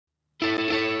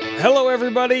Hello,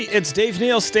 everybody. It's Dave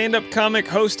Neal, stand-up comic,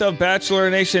 host of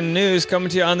Bachelor Nation News, coming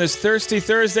to you on this Thirsty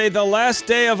Thursday, the last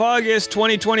day of August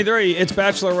 2023. It's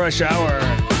Bachelor Rush Hour.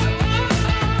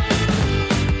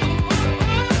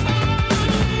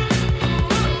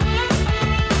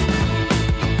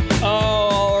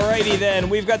 Alrighty then,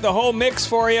 we've got the whole mix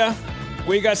for you.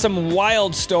 We got some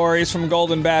wild stories from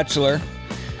Golden Bachelor.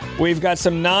 We've got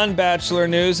some non-Bachelor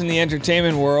news in the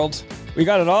entertainment world. We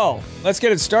got it all. Let's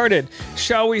get it started.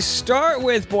 Shall we start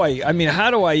with, how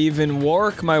do I even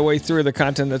work my way through the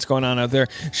content that's going on out there?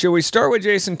 Should we start with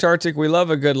Jason Tartick? We love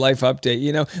a good life update.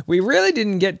 You know, we really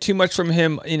didn't get too much from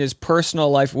him in his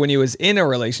personal life when he was in a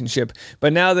relationship,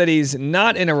 but now that he's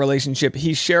not in a relationship,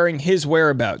 he's sharing his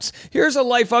whereabouts. Here's a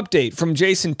life update from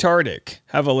Jason Tartick.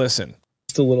 Have a listen.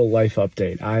 Just a little life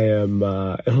update.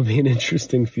 It'll be an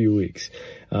interesting few weeks.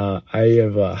 I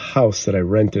have a house that I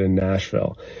rented in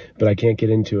Nashville, but I can't get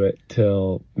into it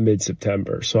till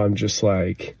mid-September. So I'm just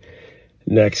like,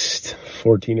 next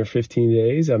 14 or 15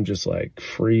 days, I'm just like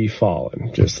free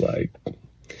falling, just like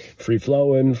free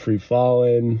flowing, free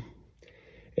falling.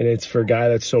 And it's for a guy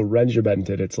that's so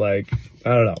regimented. It's like,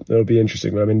 I don't know, it'll be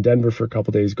interesting. But I'm in Denver for a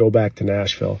couple days, go back to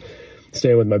Nashville,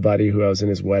 staying with my buddy who I was in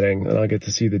his wedding, and I'll get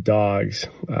to see the dogs,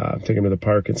 take them to the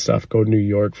park and stuff, go to New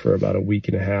York for about a week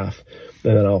and a half.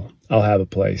 And then I'll have a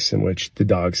place in which the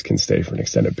dogs can stay for an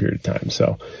extended period of time.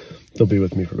 So they'll be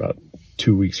with me for about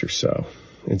 2 weeks or so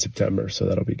in September. So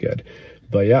that'll be good.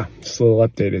 But yeah, just a little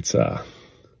update. It's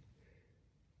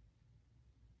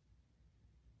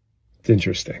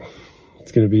interesting.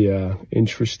 It's going to be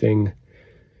interesting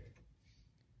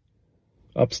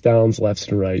ups, downs, lefts,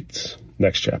 and rights.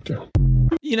 Next chapter.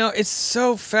 You know, it's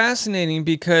so fascinating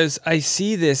because I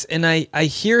see this and I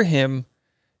hear him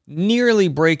nearly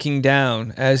breaking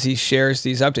down as he shares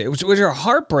these updates, which are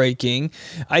heartbreaking.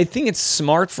 I think it's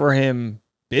smart for him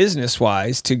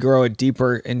business-wise to grow a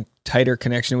deeper and tighter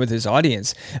connection with his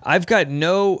audience. I've got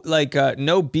no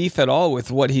beef at all with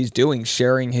what he's doing,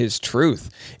 sharing his truth.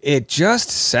 It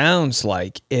just sounds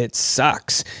like it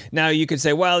sucks. Now, you could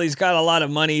say, well, he's got a lot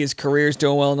of money, his career's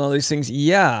doing well and all these things.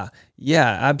 Yeah,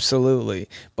 absolutely.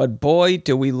 But boy,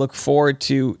 do we look forward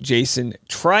to Jason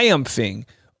triumphing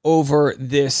over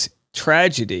this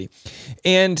tragedy.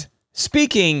 And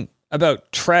speaking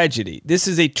about tragedy, this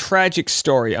is a tragic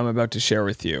story I'm about to share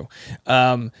with you.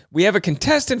 We have a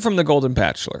contestant from the Golden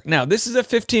Bachelor. Now, this is a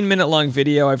 15-minute long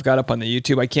video I've got up on the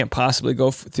YouTube. I can't possibly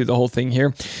go through the whole thing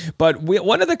here. But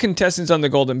one of the contestants on the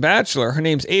Golden Bachelor, her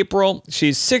name's April.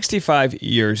 She's 65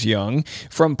 years young,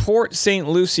 from Port St.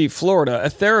 Lucie, Florida, a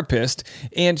therapist.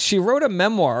 And she wrote a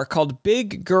memoir called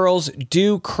Big Girls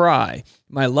Do Cry: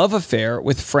 My Love Affair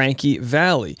with Frankie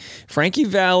Viall. Frankie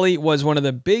Viall was one of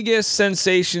the biggest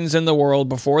sensations in the world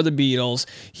before the Beatles.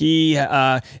 He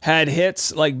had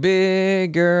hits like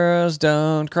Big Girls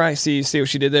Don't Cry. See what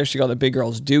she did there? She called it Big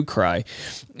Girls Do Cry.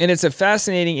 And it's a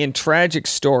fascinating and tragic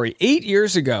story. 8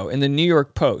 years ago in the New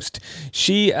York Post,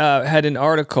 she had an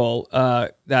article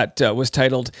that was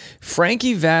titled,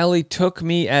 Frankie Viall Took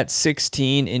Me at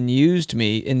 16 and Used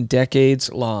Me in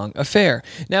Decades-Long Affair.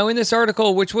 Now, in this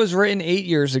article, which was written 8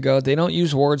 years ago, they don't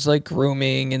use words like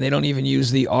grooming, and they don't even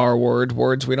use the R word,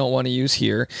 words we don't want to use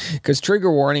here, because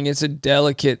trigger warning, it's a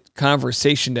delicate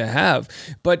conversation to have.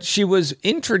 But she was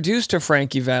introduced to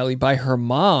Frankie Viall by her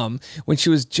mom when she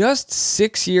was just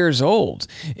 6 years old,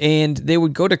 and they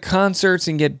would go to concerts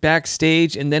and get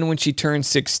backstage, and then when she turned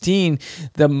 16,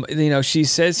 she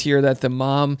says here that the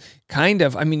mom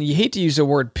you hate to use the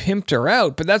word pimped her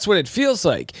out, but that's what it feels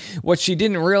like. What she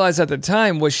didn't realize at the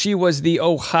time was she was the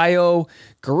Ohio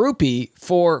groupie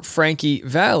for Frankie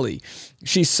Viall.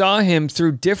 She saw him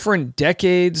through different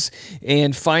decades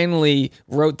and finally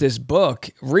wrote this book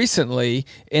recently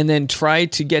and then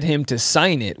tried to get him to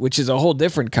sign it, which is a whole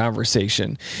different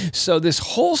conversation. So this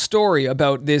whole story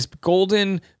about this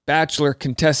Golden Bachelor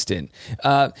contestant,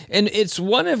 and it's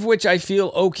one of which I feel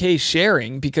okay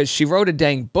sharing because she wrote a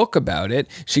dang book about it.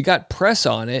 She got press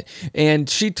on it, and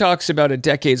she talks about a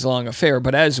decades-long affair.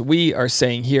 But as we are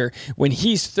saying here, when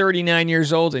he's 39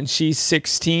 years old and she's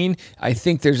 16, I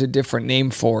think there's a different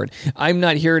name for it. I'm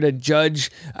not here to judge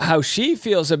how she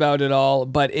feels about it all,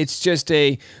 but it's just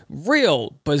a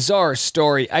real bizarre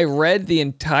story. I read the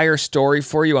entire story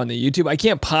for you on the YouTube. I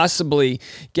can't possibly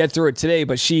get through it today,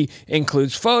 but she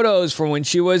includes photos from when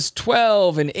she was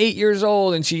 12 and 8 years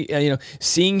old, and she,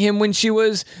 seeing him when she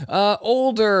was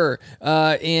older,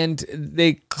 and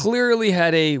they clearly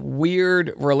had a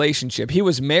weird relationship. He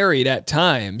was married at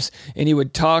times, and he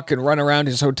would talk and run around around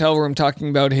his hotel room talking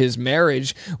about his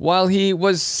marriage while he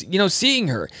was, seeing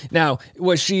her. Now,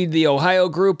 was she the Ohio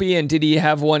groupie, and did he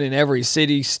have one in every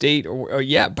city, state, or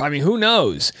yeah, I mean, who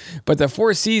knows? But the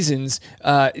Four Seasons,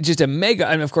 just a mega,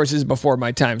 and of course this is before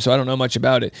my time, so I don't know much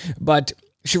about it, but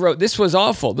she wrote, "This was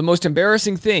awful. The most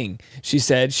embarrassing thing," she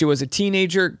said. "She was a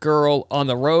teenager girl on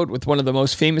the road with one of the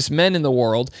most famous men in the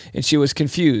world, and she was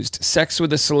confused. Sex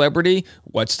with a celebrity?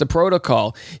 What's the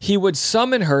protocol? He would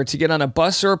summon her to get on a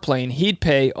bus or a plane. He'd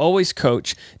pay, always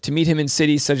coach, to meet him in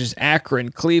cities such as Akron,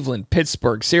 Cleveland,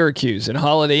 Pittsburgh, Syracuse, and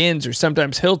Holiday Inns or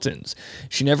sometimes Hiltons.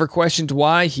 She never questioned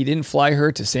why he didn't fly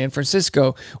her to San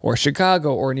Francisco or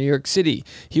Chicago or New York City.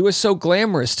 He was so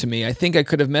glamorous to me. I think I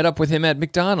could have met up with him at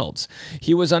McDonald's.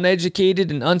 He was uneducated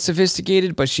and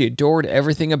unsophisticated, but she adored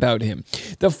everything about him."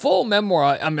 The full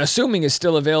memoir, I'm assuming, is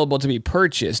still available to be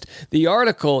purchased. The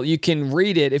article, you can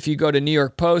read it if you go to New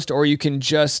York Post, or you can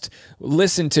just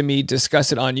listen to me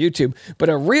discuss it on YouTube. But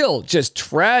a real, just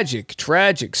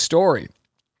tragic story.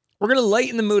 We're going to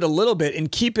lighten the mood a little bit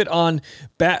and keep it on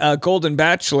Golden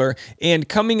Bachelor. And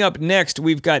coming up next,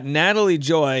 we've got Natalie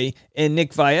Joy and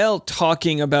Nick Viall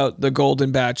talking about the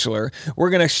Golden Bachelor. We're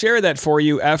going to share that for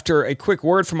you after a quick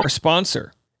word from our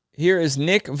sponsor. Here is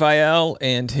Nick Viall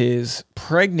and his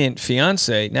pregnant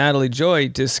fiance, Natalie Joy,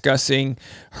 discussing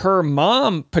her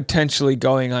mom potentially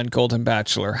going on Golden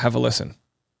Bachelor. Have a listen.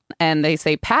 And they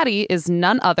say Patty is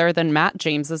none other than Matt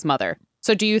James's mother.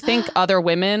 So do you think other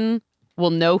women will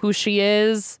know who she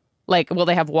is? Like, will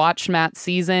they have watched Matt's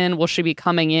season? Will she be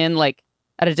coming in like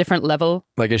at a different level?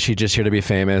 Like, is she just here to be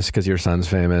famous because your son's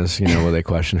famous? Will they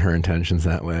question her intentions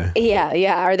that way?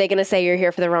 Yeah. Are they going to say you're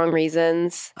here for the wrong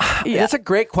reasons? That's a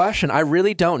great question. I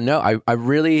really don't know. I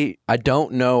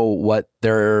don't know what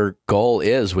their goal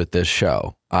is with this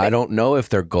show. I don't know if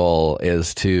their goal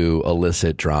is to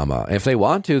elicit drama. If they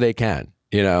want to, they can.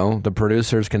 The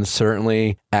producers can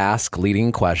certainly ask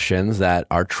leading questions that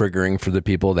are triggering for the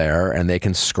people there, and they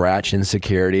can scratch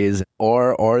insecurities,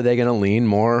 or are they going to lean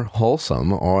more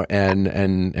wholesome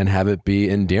and have it be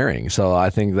endearing? So I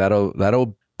think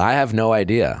that'll I have no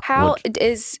idea. How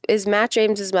is Matt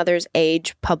James's mother's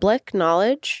age public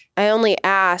knowledge? I only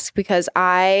ask because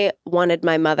I wanted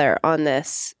my mother on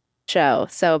this show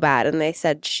so bad, and they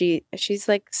said she's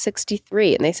like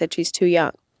 63, and they said she's too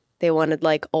young. They wanted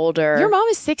like older. Your mom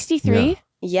is 63? Yeah.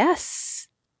 Yes.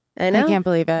 I know. I can't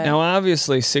believe it. Now,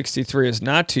 obviously, 63 is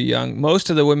not too young.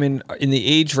 Most of the women in the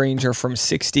age range are from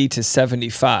 60 to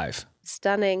 75.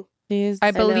 Stunning. I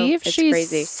believe she's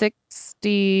crazy.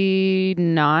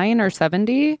 69 or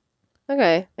 70.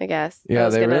 Okay, I guess. Yeah,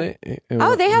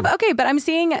 they have. Okay, but I'm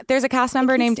seeing there's a cast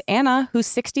member named Anna who's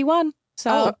 61.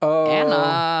 So,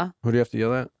 Anna. Who do you have to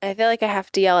yell at? I feel like I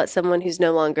have to yell at someone who's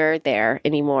no longer there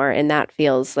anymore, and that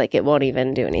feels like it won't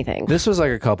even do anything. This was like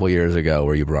a couple years ago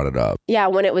where you brought it up. Yeah,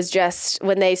 when it was just,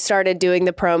 when they started doing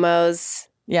the promos.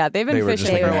 Yeah, they've been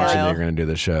fishing for a while. They were going to do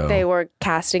the show. They were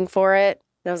casting for it.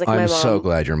 And I was like, I'm my mom. so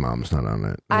glad your mom's not on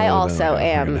it. I also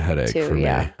am, a headache too, for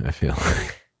yeah. me, I feel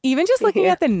like. Even just looking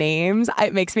at the names,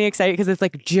 it makes me excited because it's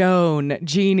like Joan,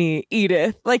 Jeannie,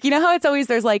 Edith. Like, you know how it's always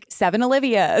there's like 7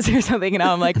 Olivias or something. And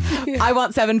now I'm like, I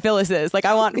want 7 Phyllises. Like,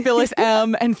 I want Phyllis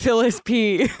M and Phyllis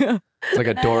P. It's like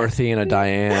a Dorothy and a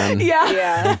Diane.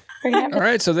 Yeah. All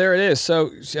right, so there it is.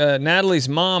 So Natalie's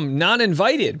mom, not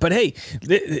invited. But hey,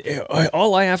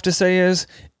 all I have to say is,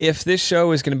 if this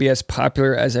show is going to be as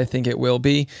popular as I think it will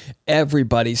be,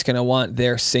 everybody's going to want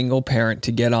their single parent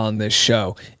to get on this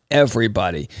show.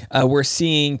 Everybody. We're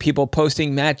seeing people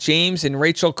posting. Matt James and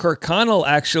Rachel Kirkconnell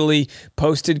actually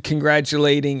posted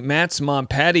congratulating Matt's mom,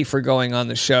 Patty, for going on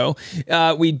the show.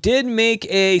 We did make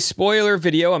a spoiler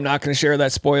video. I'm not going to share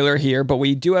that spoiler here, but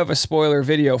we do have a spoiler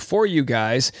video for you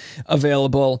guys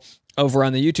available over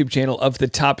on the YouTube channel of the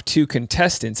top 2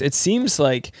 contestants. It seems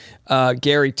like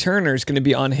Gary Turner is going to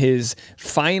be on his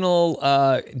final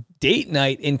date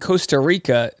night in Costa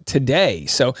Rica today.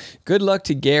 So good luck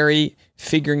to Gary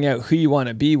figuring out who you want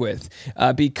to be with,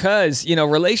 because,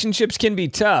 relationships can be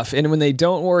tough. And when they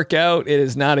don't work out, it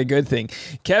is not a good thing.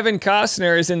 Kevin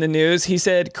Costner is in the news. He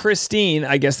said Christine,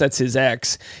 I guess that's his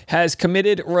ex, has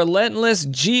committed relentless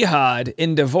jihad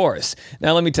in divorce.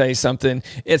 Now, let me tell you something.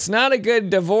 It's not a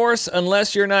good divorce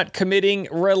unless you're not committing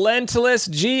relentless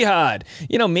jihad.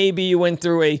 Maybe you went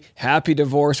through a happy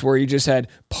divorce where you just had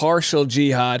partial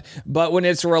jihad, but when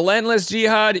it's relentless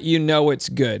jihad, it's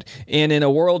good. And in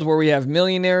a world where we have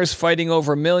millionaires fighting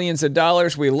over millions of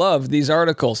dollars, we love these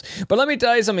articles. But let me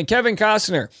tell you something. Kevin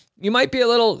Costner, You might be a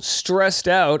little stressed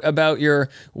out about your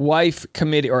wife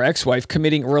committing or ex-wife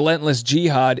committing relentless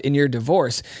jihad in your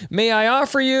divorce. May I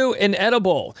offer you an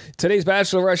edible? Today's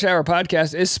Bachelor Rush Hour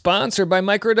podcast is sponsored by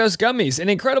Microdose Gummies, an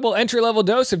incredible entry-level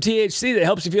dose of THC that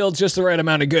helps you feel just the right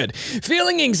amount of good.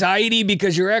 Feeling anxiety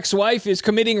because your ex-wife is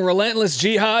committing relentless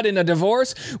jihad in a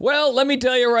divorce? Well, let me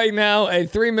tell you right now, a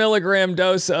 3 milligram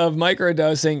dose of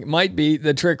microdosing might be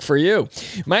the trick for you.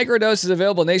 Microdose is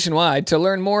available nationwide. To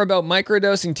learn more about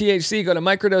microdosing THC, go to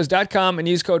microdose.com and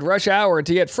use code RUSHHOUR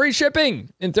to get free shipping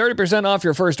and 30% off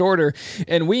your first order.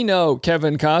 And we know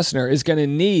Kevin Costner is going to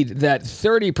need that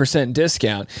 30%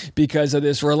 discount because of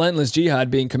this relentless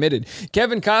jihad being committed.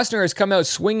 Kevin Costner has come out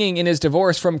swinging in his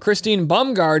divorce from Christine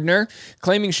Baumgardner,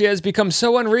 claiming she has become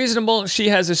so unreasonable she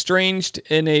has estranged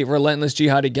in a relentless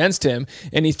jihad against him.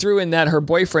 And he threw in that her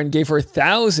boyfriend gave her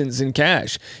thousands in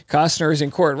cash. Costner is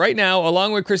in court right now,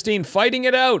 along with Christine, fighting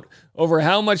it out over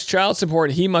how much child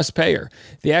support he must pay her.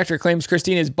 The actor claims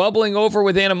Christine is bubbling over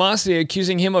with animosity,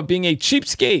 accusing him of being a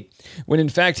cheapskate, when in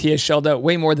fact he has shelled out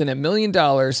way more than $1 million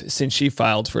since she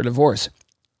filed for divorce.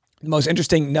 The most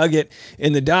interesting nugget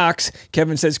in the docs,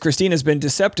 Kevin says Christine has been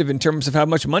deceptive in terms of how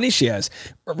much money she has,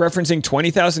 referencing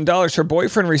 $20,000 her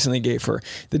boyfriend recently gave her.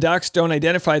 The docs don't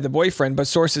identify the boyfriend, but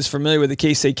sources familiar with the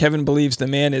case say Kevin believes the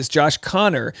man is Josh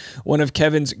Connor, one of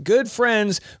Kevin's good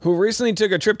friends who recently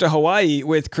took a trip to Hawaii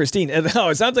with Christine. And,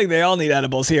 it sounds like they all need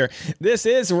edibles here. This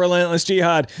is relentless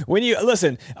jihad.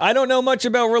 Listen, I don't know much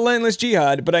about relentless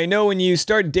jihad, but I know when you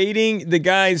start dating the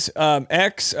guy's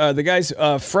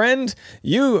friend,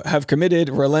 you have committed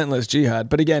relentless jihad.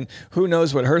 But again, who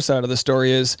knows what her side of the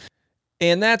story is?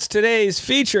 And that's today's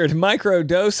featured micro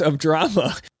dose of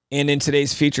drama. And in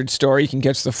today's featured story, you can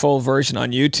catch the full version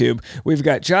on YouTube. We've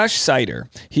got Josh Sider.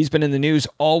 He's been in the news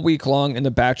all week long in the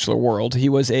Bachelor world. He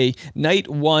was a night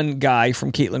one guy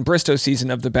from Caitlin Bristow's season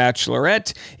of The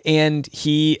Bachelorette, and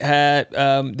he had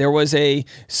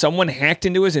someone hacked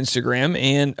into his Instagram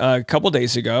and a couple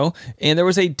days ago, and there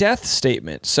was a death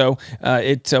statement. So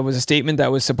it was a statement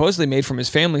that was supposedly made from his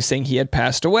family saying he had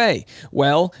passed away.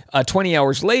 Well, 20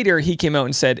 hours later, he came out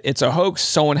and said, "It's a hoax.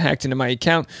 Someone hacked into my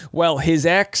account." Well, his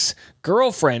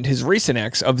ex-girlfriend, his recent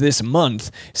ex of this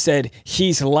month, said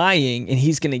he's lying and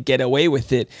he's going to get away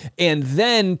with it. And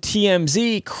then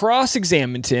TMZ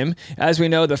cross-examined him. As we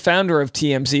know, the founder of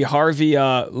TMZ, Harvey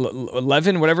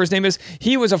Levin, whatever his name is,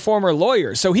 he was a former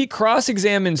lawyer. So he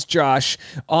cross-examines Josh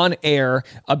on air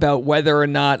about whether or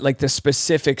not, the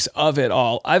specifics of it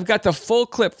all. I've got the full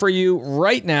clip for you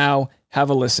right now. Have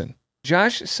a listen.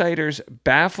 Josh Sider's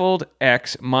baffled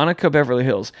ex, Monica Beverly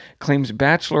Hills, claims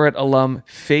Bachelorette alum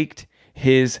faked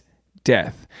his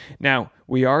death. Now,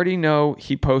 we already know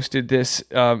he posted this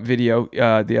video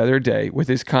the other day with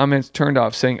his comments turned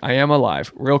off saying, "I am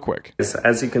alive," real quick.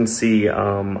 As you can see,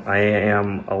 I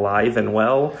am alive and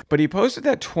well. But he posted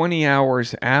that 20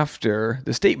 hours after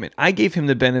the statement. I gave him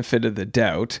the benefit of the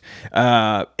doubt,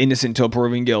 innocent until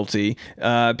proven guilty,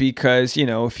 because,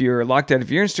 if you're locked out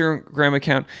of your Instagram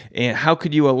account, and how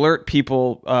could you alert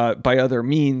people by other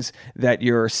means that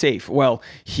you're safe? Well,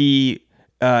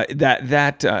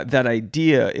 that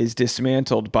idea is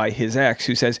dismantled by his ex,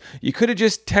 who says, "You could have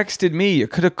just texted me. You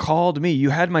could have called me. You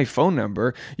had my phone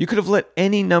number. You could have let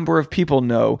any number of people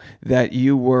know that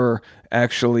you were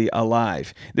actually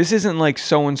alive. This isn't like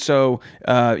so-and-so,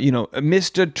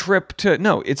 missed a trip to..."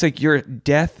 No, it's like your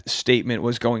death statement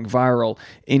was going viral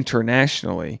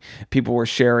internationally. People were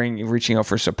sharing, reaching out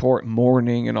for support,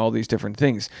 mourning, and all these different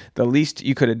things. The least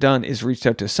you could have done is reached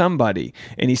out to somebody.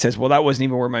 And he says, well, that wasn't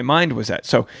even where my mind was at.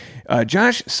 So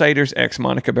Josh Sider's ex,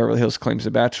 Monica Beverly Hills, claims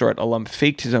the Bachelorette alum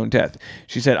faked his own death.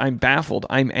 She said, "I'm baffled.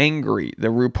 I'm angry," the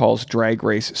RuPaul's Drag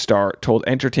Race star told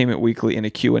Entertainment Weekly in a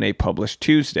Q&A published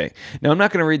Tuesday. Now, I'm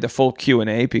not going to read the full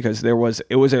Q&A because it was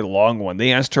a long one.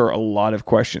 They asked her a lot of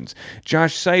questions.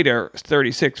 Josh Sider,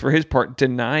 36, for his part,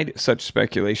 denied such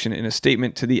speculation in a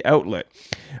statement to the outlet.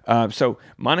 So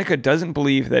Monica doesn't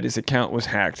believe that his account was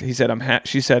hacked. She said,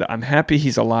 "I'm happy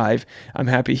he's alive. I'm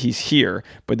happy he's here,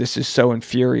 but this is so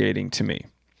infuriating to me."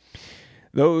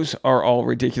 Those are all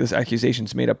ridiculous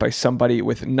accusations made up by somebody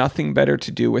with nothing better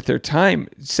to do with their time,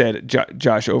 said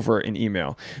Josh over an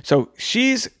email. So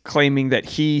she's claiming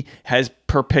that he has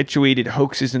perpetuated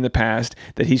hoaxes in the past,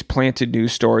 that he's planted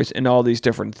news stories and all these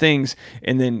different things.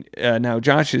 And then now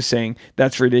Josh is saying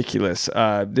that's ridiculous.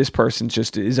 This person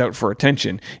just is out for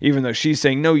attention, even though she's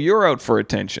saying, no, you're out for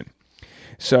attention.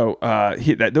 So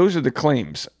those are the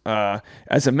claims.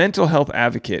 As a mental health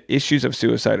advocate, issues of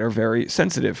suicide are very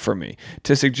sensitive for me.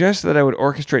 To suggest that I would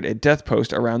orchestrate a death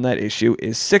post around that issue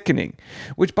is sickening,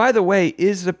 which, by the way,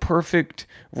 is the perfect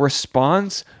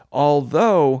response,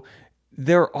 although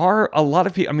there are a lot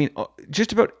of people. I mean,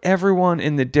 just about everyone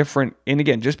in the different. And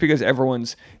again, just because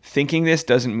everyone's thinking this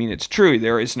doesn't mean it's true.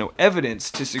 There is no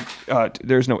evidence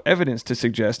there's no evidence to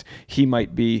suggest he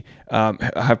might be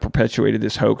have perpetuated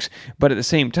this hoax. But at the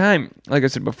same time, like I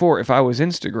said before, if I was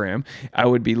Instagram, I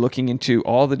would be looking into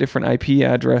all the different IP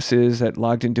addresses that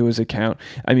logged into his account.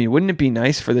 I mean, wouldn't it be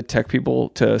nice for the tech people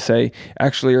to say,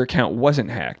 actually, your account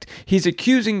wasn't hacked? He's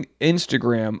accusing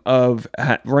Instagram of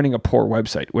running a poor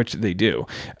website, which they do.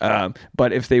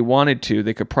 But if they wanted to,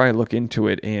 they could probably look into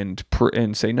it and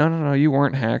say, no, you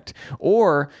weren't hacked.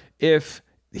 Or if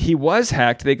he was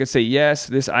hacked, they could say, yes,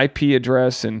 this IP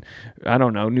address and I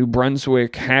don't know, New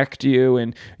Brunswick hacked you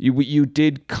and you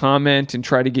did comment and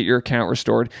try to get your account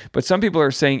restored. But some people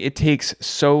are saying it takes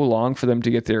so long for them to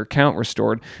get their account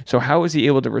restored. So how was he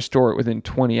able to restore it within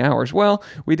 20 hours? Well,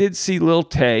 we did see Lil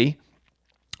Tay,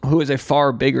 who is a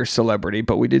far bigger celebrity,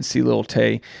 but we did see Lil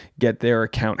Tay get their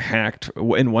account hacked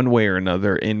in one way or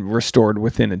another and restored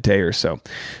within a day or so.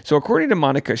 So according to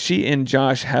Monica, she and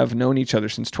Josh have known each other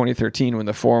since 2013 when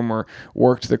the former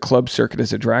worked the club circuit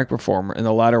as a drag performer and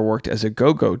the latter worked as a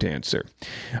go-go dancer.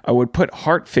 I would put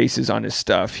heart faces on his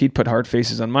stuff. He'd put heart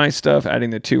faces on my stuff,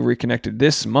 adding the two reconnected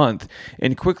this month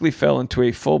and quickly fell into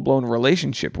a full-blown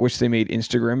relationship, which they made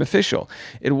Instagram official.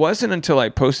 It wasn't until I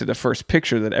posted the first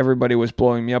picture that everybody was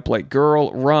blowing me up like,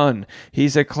 girl, run.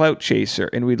 He's a clout chaser.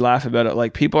 And we'd laugh about it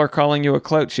like, people are calling you a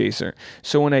clout chaser.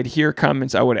 So when I'd hear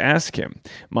comments, I would ask him.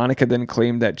 Monica then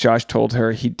claimed that Josh told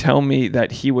her he'd tell me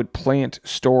that he would plant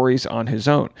stories on his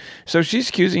own. So she's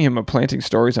accusing him of planting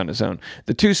stories on his own.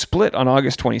 The two split on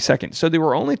August 22nd. So they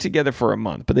were only together for a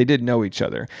month, but they did know each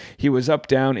other. He was up,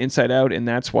 down, inside out. And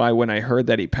that's why when I heard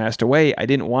that he passed away, I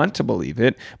didn't want to believe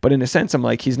it. But in a sense, I'm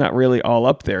like, he's not really all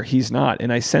up there. He's not.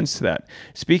 And I sensed that.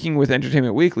 Speaking with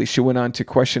Entertainment Weekly, she went on to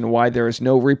question why there is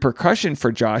no repercussion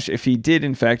for Josh if he did,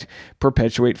 in fact,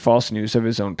 perpetuate false news of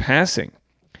his own passing.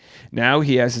 Now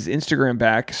he has his Instagram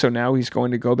back, so now he's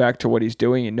going to go back to what he's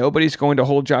doing, and nobody's going to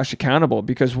hold Josh accountable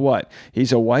because what?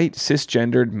 He's a white,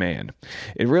 cisgendered man.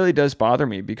 It really does bother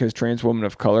me because trans women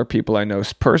of color, people I know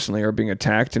personally, are being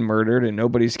attacked and murdered, and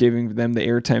nobody's giving them the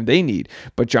airtime they need.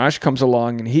 But Josh comes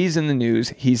along, and he's in the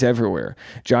news. He's everywhere.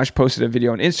 Josh posted a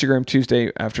video on Instagram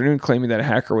Tuesday afternoon claiming that a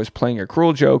hacker was playing a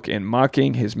cruel joke and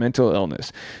mocking his mental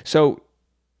illness. So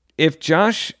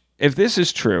if this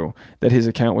is true, that his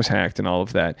account was hacked and all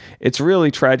of that, it's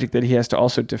really tragic that he has to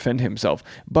also defend himself.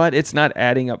 But it's not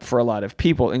adding up for a lot of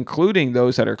people, including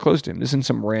those that are close to him. This isn't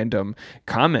some random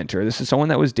commenter. This is someone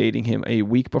that was dating him a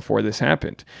week before this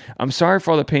happened. I'm sorry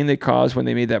for all the pain they caused when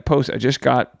they made that post. I just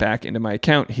got back into my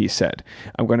account, he said.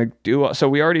 I'm going to do... So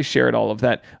we already shared all of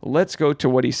that. Let's go to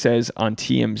what he says on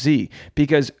TMZ,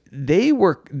 because they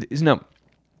were... No,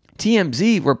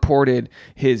 TMZ reported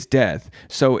his death,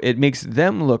 so it makes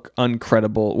them look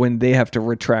uncredible when they have to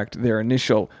retract their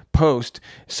initial post.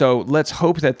 So let's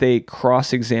hope that they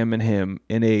cross-examine him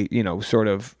in a, sort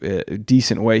of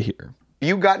decent way here.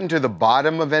 You gotten to the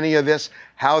bottom of any of this?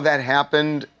 How that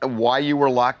happened? Why you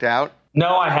were locked out?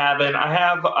 No, I haven't.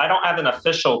 I don't have an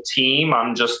official team.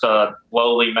 I'm just a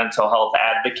lowly mental health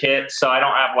advocate, so I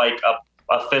don't have like a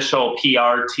official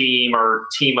PR team or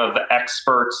team of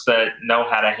experts that know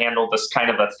how to handle this kind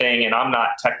of a thing. And I'm not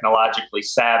technologically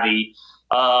savvy.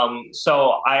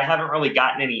 So I haven't really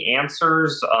gotten any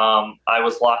answers. I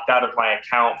was locked out of my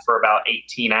account for about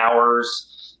 18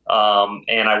 hours.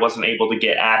 And I wasn't able to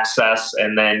get access.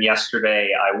 And then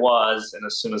yesterday I was, and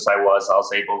as soon as I was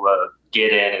able to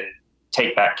get in and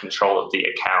take back control of the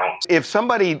account. If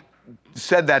somebody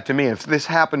said that to me, if this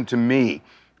happened to me,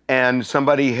 and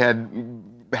somebody had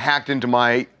hacked into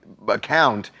my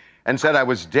account and said I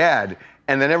was dead,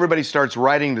 and then everybody starts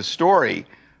writing the story,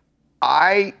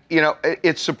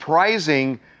 it's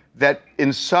surprising that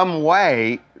in some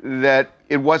way that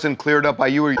it wasn't cleared up by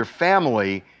you or your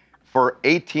family for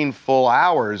 18 full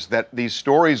hours that these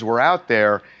stories were out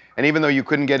there. And even though you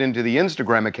couldn't get into the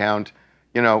Instagram account,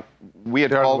 we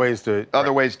had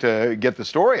other ways to get the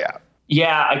story out.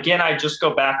 Yeah, again, I just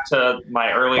go back to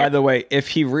my earlier... By the way, if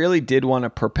he really did want to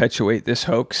perpetuate this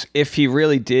hoax, if he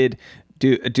really did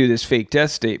do this fake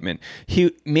death statement,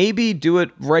 he maybe do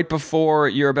it right before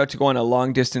you're about to go on a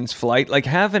long-distance flight. Like,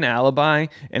 have an alibi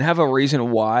and have a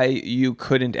reason why you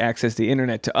couldn't access the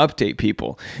internet to update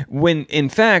people. When, in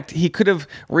fact, he could have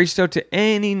reached out to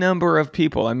any number of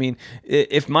people. I mean,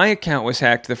 if my account was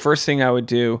hacked, the first thing I would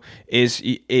do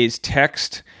is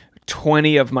text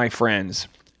 20 of my friends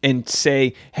and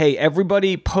say, hey,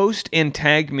 everybody post and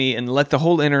tag me and let the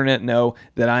whole internet know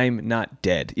that I'm not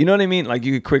dead. You know what I mean? Like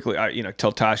you could quickly,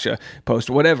 tell Tasha, post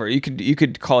whatever. You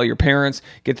could call your parents,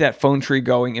 get that phone tree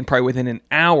going, and probably within an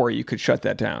hour you could shut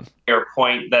that down. Your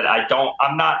point that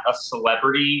I'm not a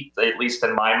celebrity, at least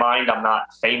in my mind. I'm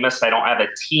not famous. I don't have a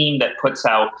team that puts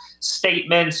out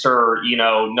statements or,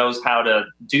 knows how to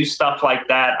do stuff like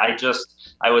that.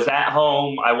 I was at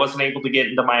home. I wasn't able to get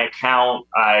into my account.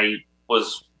 I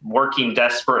was working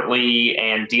desperately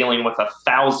and dealing with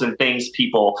 1,000 things,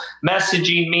 people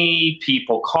messaging me,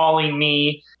 people calling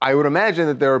me. I would imagine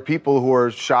that there are people who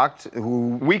are shocked,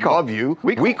 who love you.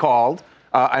 We called.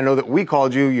 I know that we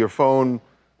called you. Your phone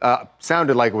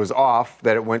sounded like it was off,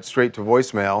 that it went straight to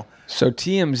voicemail. So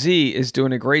TMZ is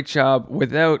doing a great job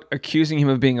without accusing him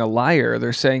of being a liar.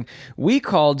 They're saying, we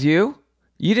called you.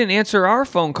 You didn't answer our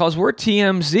phone calls. We're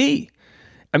TMZ.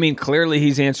 I mean, clearly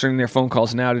he's answering their phone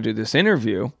calls now to do this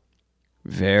interview.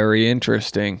 Very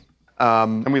interesting.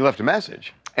 And we left a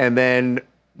message. And then,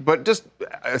 but just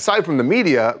aside from the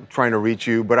media trying to reach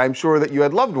you, but I'm sure that you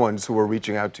had loved ones who were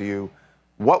reaching out to you.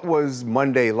 What was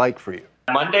Monday like for you?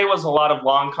 Monday was a lot of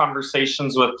long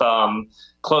conversations with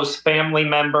close family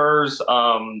members,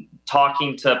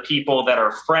 talking to people that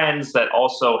are friends that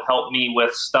also help me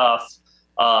with stuff.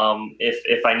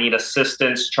 If I need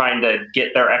assistance, trying to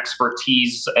get their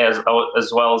expertise as well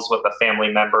as with a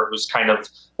family member who's kind of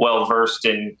well-versed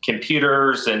in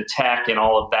computers and tech and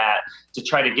all of that to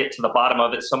try to get to the bottom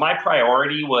of it. So my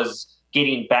priority was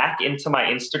getting back into my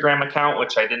Instagram account,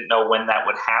 which I didn't know when that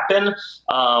would happen,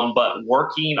 but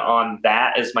working on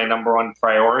that is my number one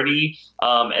priority.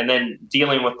 And then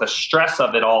dealing with the stress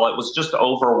of it all, it was just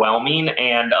overwhelming.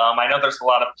 And I know there's a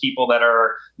lot of people that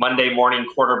are Monday morning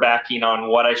quarterbacking on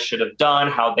what I should have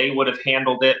done, how they would have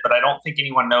handled it, but I don't think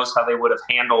anyone knows how they would have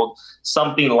handled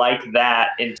something like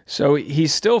that. So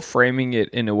he's still framing it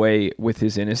in a way with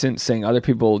his innocence, saying other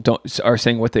people are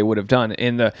saying what they would have done.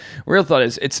 And the real thought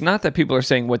is, it's not that people are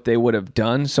saying what they would have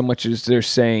done so much as they're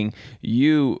saying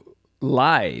you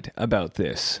lied about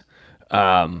this.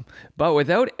 But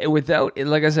without,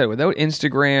 like I said, without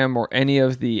Instagram or any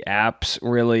of the apps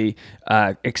really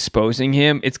exposing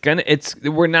him,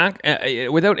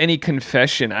 without any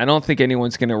confession, I don't think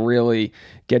anyone's going to really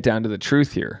get down to the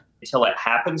truth here. Until it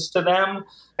happens to them.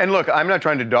 And look, I'm not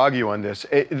trying to dog you on this.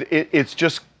 It's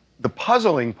just the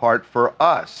puzzling part for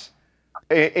us.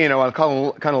 I'll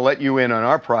kind of let you in on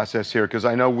our process here because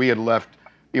I know we had left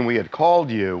and we had called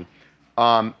you.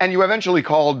 And you eventually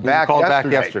called back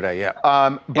yesterday, yeah.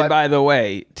 And by the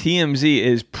way, TMZ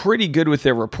is pretty good with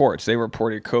their reports. They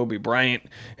reported Kobe Bryant,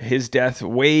 his death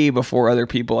way before other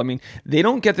people. I mean, they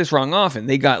don't get this wrong often.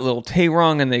 They got Lil Tay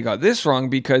wrong and they got this wrong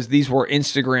because these were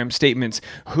Instagram statements.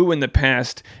 Who in the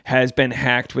past has been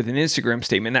hacked with an Instagram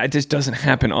statement? That just doesn't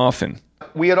happen often.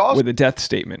 We had also with a death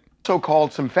statement. Also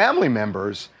called some family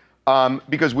members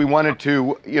because we wanted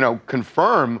to,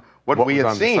 confirm what we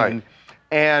had seen.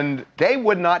 And they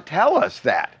would not tell us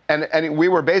that. And we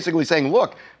were basically saying,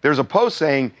 look, there's a post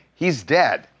saying he's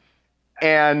dead.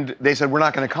 And they said, we're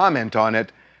not going to comment on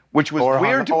it, which was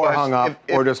weird to us.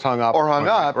 Or just hung up. Or hung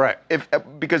up. Right.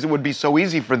 Because it would be so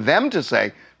easy for them to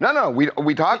say, no,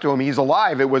 we talked to him. He's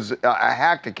alive. It was a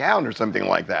hacked account or something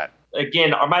like that.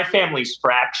 Again, my family's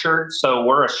fractured, so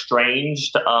we're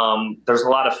estranged. There's a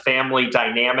lot of family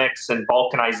dynamics and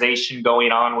balkanization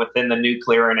going on within the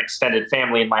nuclear and extended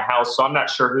family in my house, so I'm not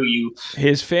sure who you...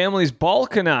 His family's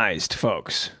balkanized,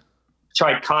 folks.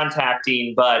 Tried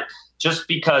contacting, but just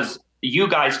because you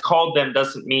guys called them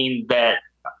doesn't mean that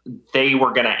they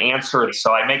were going to answer it.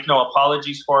 So I make no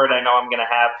apologies for it. I know I'm going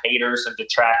to have haters and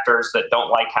detractors that don't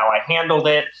like how I handled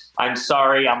it. I'm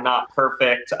sorry. I'm not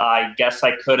perfect. I guess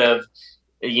I could have,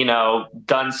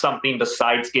 done something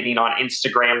besides getting on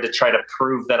Instagram to try to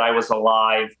prove that I was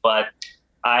alive. But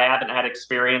I haven't had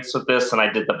experience with this and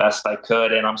I did the best I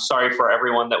could. And I'm sorry for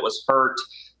everyone that was hurt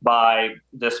by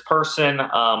this person.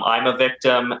 I'm a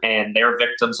victim and they're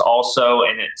victims also.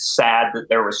 And it's sad that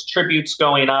there was tributes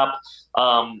going up.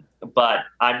 But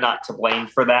I'm not to blame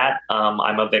for that.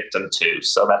 I'm a victim too.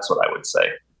 So that's what I would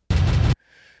say.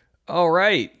 All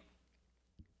right.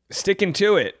 Sticking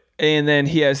to it. And then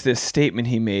he has this statement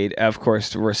he made, of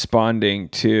course, responding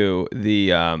to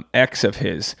the ex of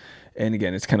his. And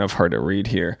again, it's kind of hard to read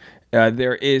here.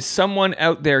 There is someone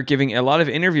out there giving a lot of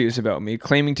interviews about me,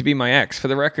 claiming to be my ex. For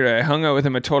the record, I hung out with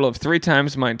him a total of 3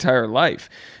 times my entire life.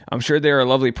 I'm sure they're a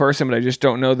lovely person, but I just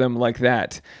don't know them like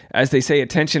that. As they say,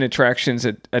 attention attractions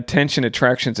attention.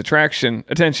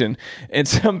 And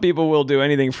some people will do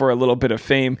anything for a little bit of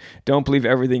fame. Don't believe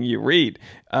everything you read.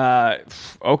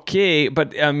 Okay,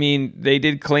 but I mean, they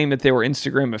did claim that they were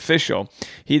Instagram official.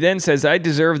 He then says, I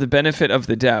deserve the benefit of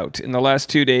the doubt. In the last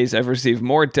 2 days, I've received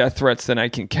more death threats than I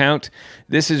can count.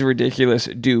 This is ridiculous.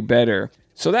 Do better.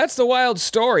 So that's the wild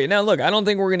story. Now, look, I don't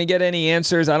think we're going to get any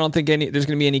answers. I don't think there's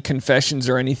going to be any confessions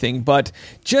or anything. But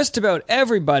just about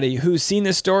everybody who's seen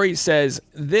this story says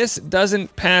this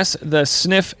doesn't pass the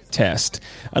sniff test.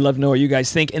 I'd love to know what you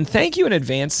guys think. And thank you in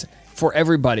advance for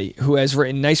everybody who has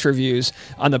written nice reviews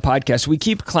on the podcast. We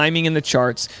keep climbing in the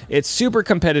charts. It's super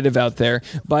competitive out there,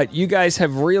 but you guys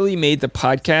have really made the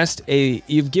podcast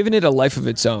you've given it a life of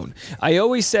its own. I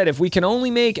always said if we can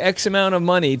only make X amount of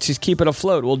money to keep it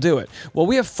afloat, we'll do it. Well,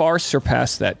 we have far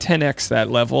surpassed that, 10x that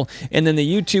level. And then the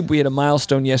YouTube, we had a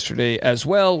milestone yesterday as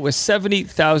well with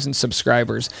 70,000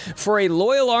 subscribers. For a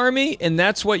loyal army, and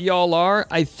that's what y'all are,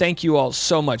 I thank you all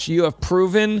so much. You have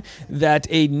proven that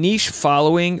a niche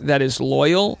following that is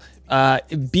loyal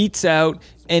beats out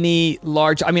any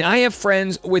large. I mean, I have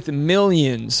friends with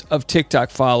millions of TikTok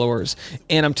followers,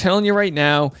 and I'm telling you right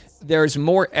now, there's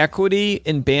more equity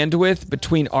and bandwidth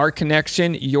between our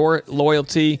connection, your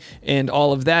loyalty, and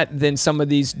all of that than some of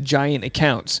these giant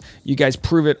accounts. You guys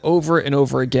prove it over and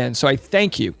over again. So I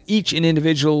thank you, each and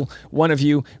individual one of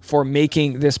you, for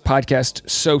making this podcast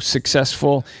so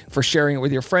successful, for sharing it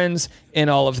with your friends, and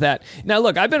all of that. Now,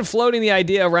 look, I've been floating the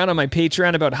idea around on my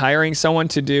Patreon about hiring someone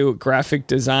to do graphic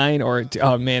design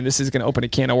oh man, this is going to open a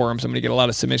can of worms. I'm going to get a lot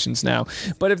of submissions now.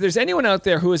 But if there's anyone out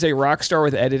there who is a rock star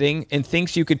with editing and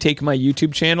thinks you could take my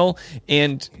YouTube channel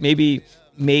and maybe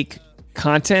make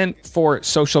content for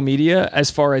social media as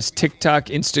far as TikTok,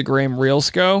 Instagram, Reels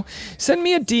go, send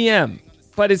me a DM.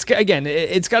 But it's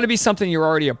got to be something you're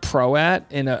already a pro at,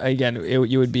 and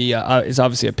you would be is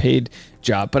obviously a paid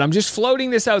job. But I'm just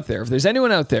floating this out there. If there's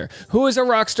anyone out there who is a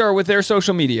rock star with their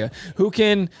social media, who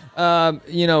can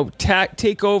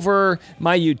take over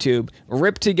my YouTube,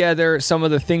 rip together some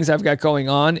of the things I've got going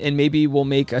on, and maybe we'll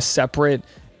make a separate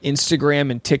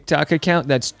Instagram and TikTok account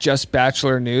that's just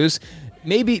Bachelor News.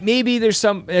 Maybe there's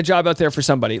a job out there for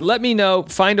somebody. Let me know.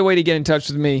 Find a way to get in touch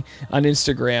with me on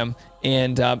Instagram.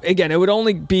 And again, it would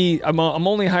only be, I'm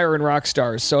only hiring rock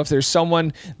stars. So if there's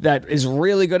someone that is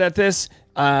really good at this,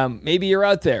 maybe you're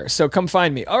out there. So come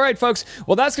find me. All right, folks.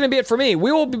 Well, that's going to be it for me.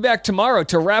 We will be back tomorrow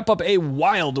to wrap up a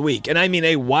wild week. And I mean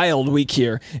a wild week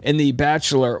here in the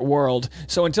Bachelor world.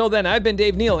 So until then, I've been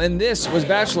Dave Neal, and this was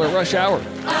Bachelor Rush Hour.